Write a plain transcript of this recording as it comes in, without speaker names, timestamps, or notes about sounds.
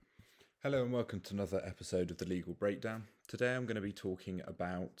Hello and welcome to another episode of the Legal Breakdown. Today I'm going to be talking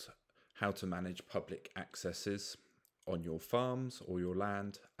about how to manage public accesses on your farms or your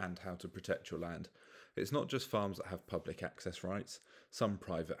land and how to protect your land. It's not just farms that have public access rights. Some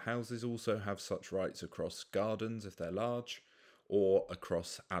private houses also have such rights across gardens if they're large, or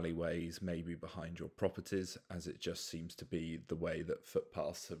across alleyways, maybe behind your properties, as it just seems to be the way that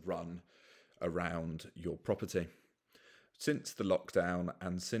footpaths have run around your property. Since the lockdown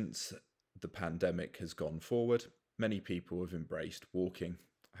and since the pandemic has gone forward, many people have embraced walking.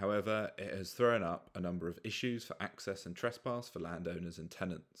 However, it has thrown up a number of issues for access and trespass for landowners and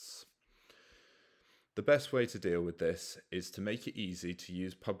tenants. The best way to deal with this is to make it easy to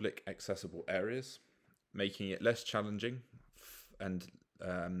use public accessible areas, making it less challenging and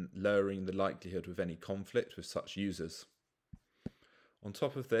lowering the likelihood of any conflict with such users. On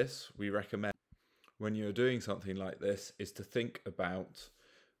top of this, we recommend when you're doing something like this is to think about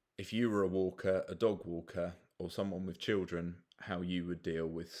if you were a walker, a dog walker, or someone with children, how you would deal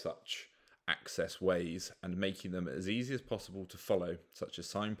with such access ways and making them as easy as possible to follow, such as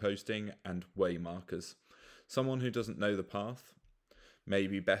signposting and way markers. Someone who doesn't know the path may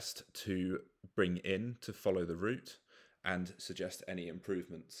be best to bring in to follow the route and suggest any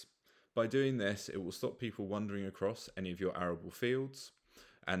improvements. By doing this, it will stop people wandering across any of your arable fields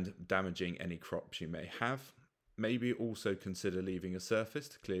and damaging any crops you may have. Maybe also consider leaving a surface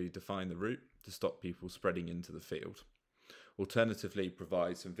to clearly define the route to stop people spreading into the field. Alternatively,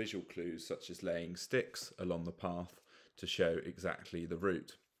 provide some visual clues such as laying sticks along the path to show exactly the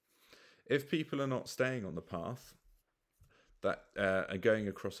route. If people are not staying on the path that are going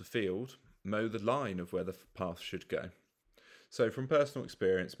across a field, mow the line of where the path should go. So from personal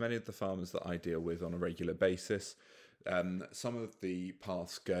experience, many of the farmers that I deal with on a regular basis, some of the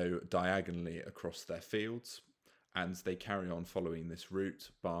paths go diagonally across their fields, and they carry on following this route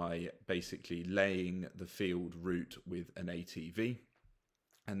by basically laying the field route with an ATV,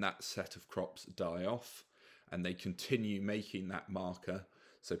 and that set of crops die off, and they continue making that marker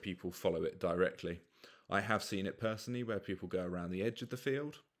so people follow it directly. I have seen it personally where people go around the edge of the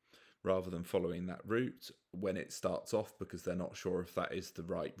field rather than following that route when it starts off because they're not sure if that is the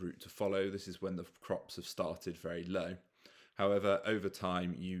right route to follow. This is when the crops have started very low. However, over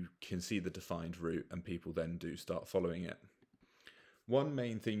time, you can see the defined route and people then do start following it. One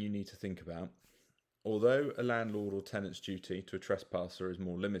main thing you need to think about, although a landlord or tenant's duty to a trespasser is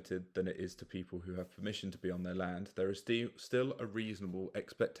more limited than it is to people who have permission to be on their land, there is still a reasonable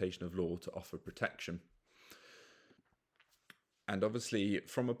expectation of law to offer protection. And obviously,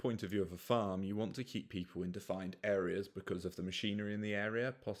 from a point of view of a farm, you want to keep people in defined areas because of the machinery in the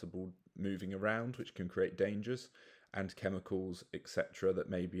area, possible moving around, which can create dangers, and chemicals, etc., that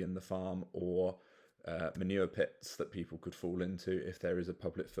may be in the farm, or manure pits that people could fall into if there is a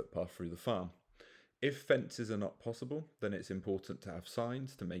public footpath through the farm. If fences are not possible, then it's important to have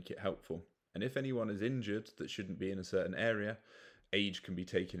signs to make it helpful. And if anyone is injured that shouldn't be in a certain area, age can be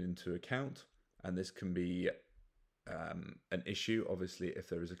taken into account, and this can be an issue, obviously, if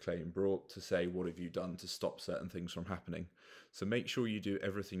there is a claim brought to say, what have you done to stop certain things from happening? So make sure you do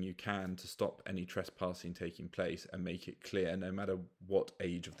everything you can to stop any trespassing taking place and make it clear, no matter what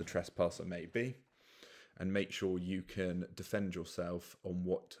age of the trespasser may be, and make sure you can defend yourself on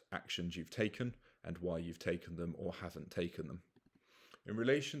what actions you've taken and why you've taken them or haven't taken them. In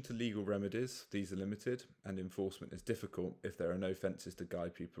relation to legal remedies, these are limited and enforcement is difficult if there are no fences to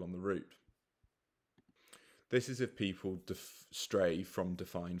guide people on the route. This is if people stray from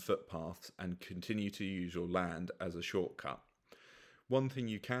defined footpaths and continue to use your land as a shortcut. One thing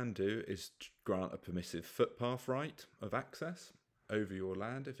you can do is grant a permissive footpath right of access over your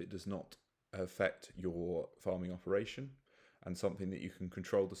land if it does not affect your farming operation, and something that you can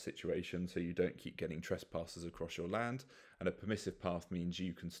control the situation so you don't keep getting trespassers across your land. And a permissive path means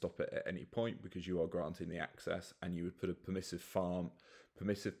you can stop it at any point because you are granting the access, and you would put a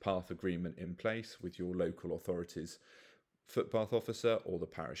permissive path agreement in place with your local authority's footpath officer or the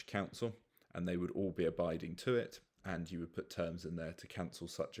parish council, and they would all be abiding to it, and you would put terms in there to cancel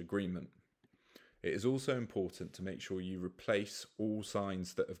such agreement. It is also important to make sure you replace all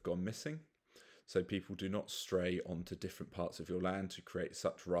signs that have gone missing, so people do not stray onto different parts of your land to create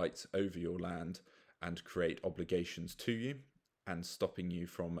such rights over your land and create obligations to you, and stopping you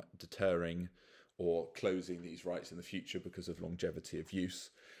from deterring or closing these rights in the future because of longevity of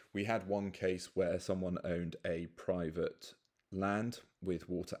use. We had one case where someone owned a private land with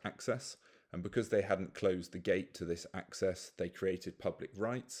water access, and because they hadn't closed the gate to this access, they created public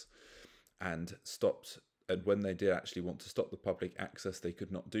rights and stopped. And when they did actually want to stop the public access, they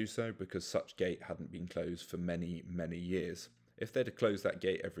could not do so because such gate hadn't been closed for many, many years. If they'd have closed that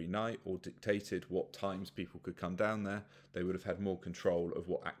gate every night or dictated what times people could come down there, they would have had more control of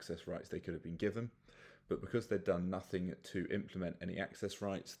what access rights they could have been given. But because they'd done nothing to implement any access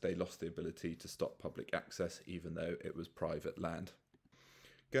rights, they lost the ability to stop public access, even though it was private land.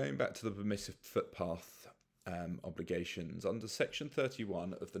 Going back to the permissive footpath obligations, under Section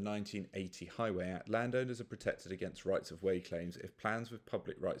 31 of the 1980 Highway Act, landowners are protected against rights of way claims if plans with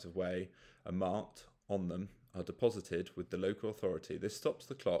public rights of way are marked on them are deposited with the local authority. This stops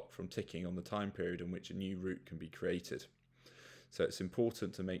the clock from ticking on the time period in which a new route can be created. So it's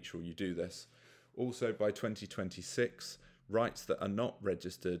important to make sure you do this. Also, by 2026, rights that are not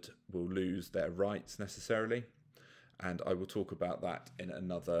registered will lose their rights necessarily, and I will talk about that in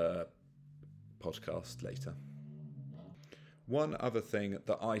another podcast later. One other thing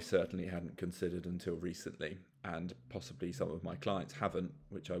that I certainly hadn't considered until recently, and possibly some of my clients haven't,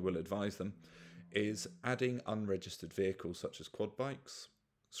 which I will advise them, is adding unregistered vehicles such as quad bikes,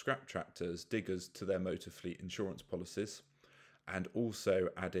 scrap tractors, diggers to their motor fleet insurance policies, and also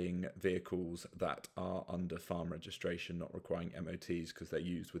adding vehicles that are under farm registration, not requiring MOTs because they're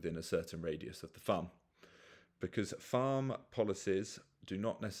used within a certain radius of the farm. Because farm policies do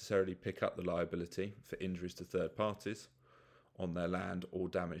not necessarily pick up the liability for injuries to third parties on their land or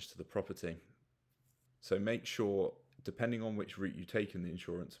damage to the property. So make sure, depending on which route you take in the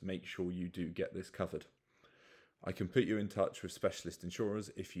insurance, make sure you do get this covered. I can put you in touch with specialist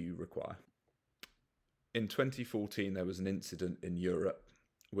insurers if you require. In 2014, there was an incident in Europe,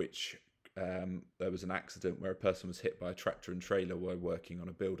 which there was an accident where a person was hit by a tractor and trailer while working on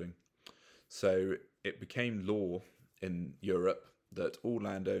a building. So it became law in Europe that all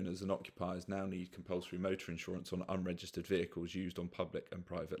landowners and occupiers now need compulsory motor insurance on unregistered vehicles used on public and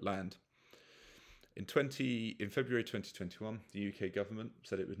private land. In February 2021, the UK government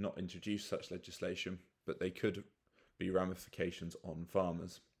said it would not introduce such legislation, but they could be ramifications on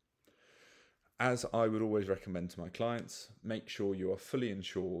farmers. As I would always recommend to my clients, make sure you are fully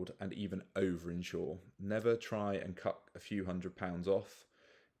insured and even over-insure. Never try and cut a few £100 off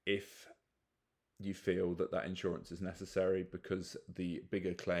if you feel that insurance is necessary, because the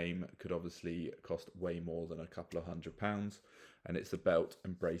bigger claim could obviously cost way more than a couple of £100, and it's the belt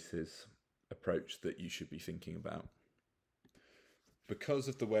and braces approach that you should be thinking about. Because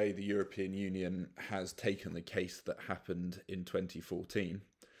of the way the European Union has taken the case that happened in 2014,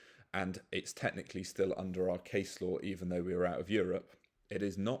 and it's technically still under our case law even though we are out of Europe, it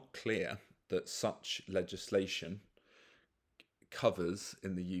is not clear that such legislation covers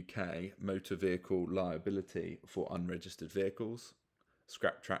in the UK motor vehicle liability for unregistered vehicles,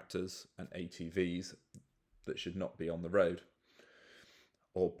 scrap tractors and ATVs that should not be on the road,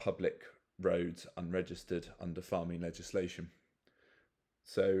 or public roads unregistered under farming legislation.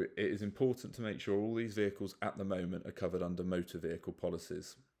 So it is important to make sure all these vehicles at the moment are covered under motor vehicle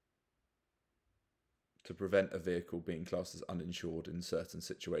policies to prevent a vehicle being classed as uninsured in certain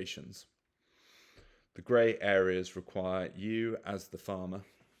situations. The grey areas require you as the farmer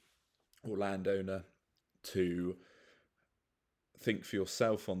or landowner to think for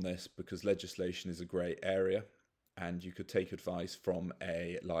yourself on this, because legislation is a grey area and you could take advice from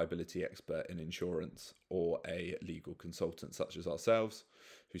a liability expert in insurance or a legal consultant such as ourselves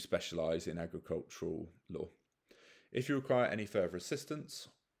who specialise in agricultural law. If you require any further assistance,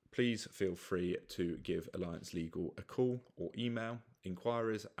 please feel free to give Alliance Legal a call or email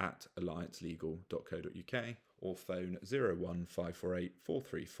inquiries@alliancelegal.co.uk or phone 01548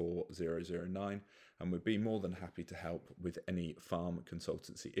 434 009, and we'd be more than happy to help with any farm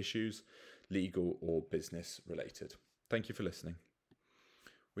consultancy issues, legal or business related. Thank you for listening.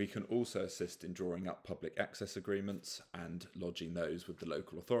 We can also assist in drawing up public access agreements and lodging those with the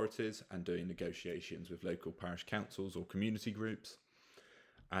local authorities and doing negotiations with local parish councils or community groups.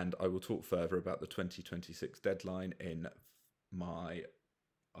 And I will talk further about the 2026 deadline in my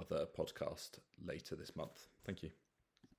other podcast later this month. Thank you.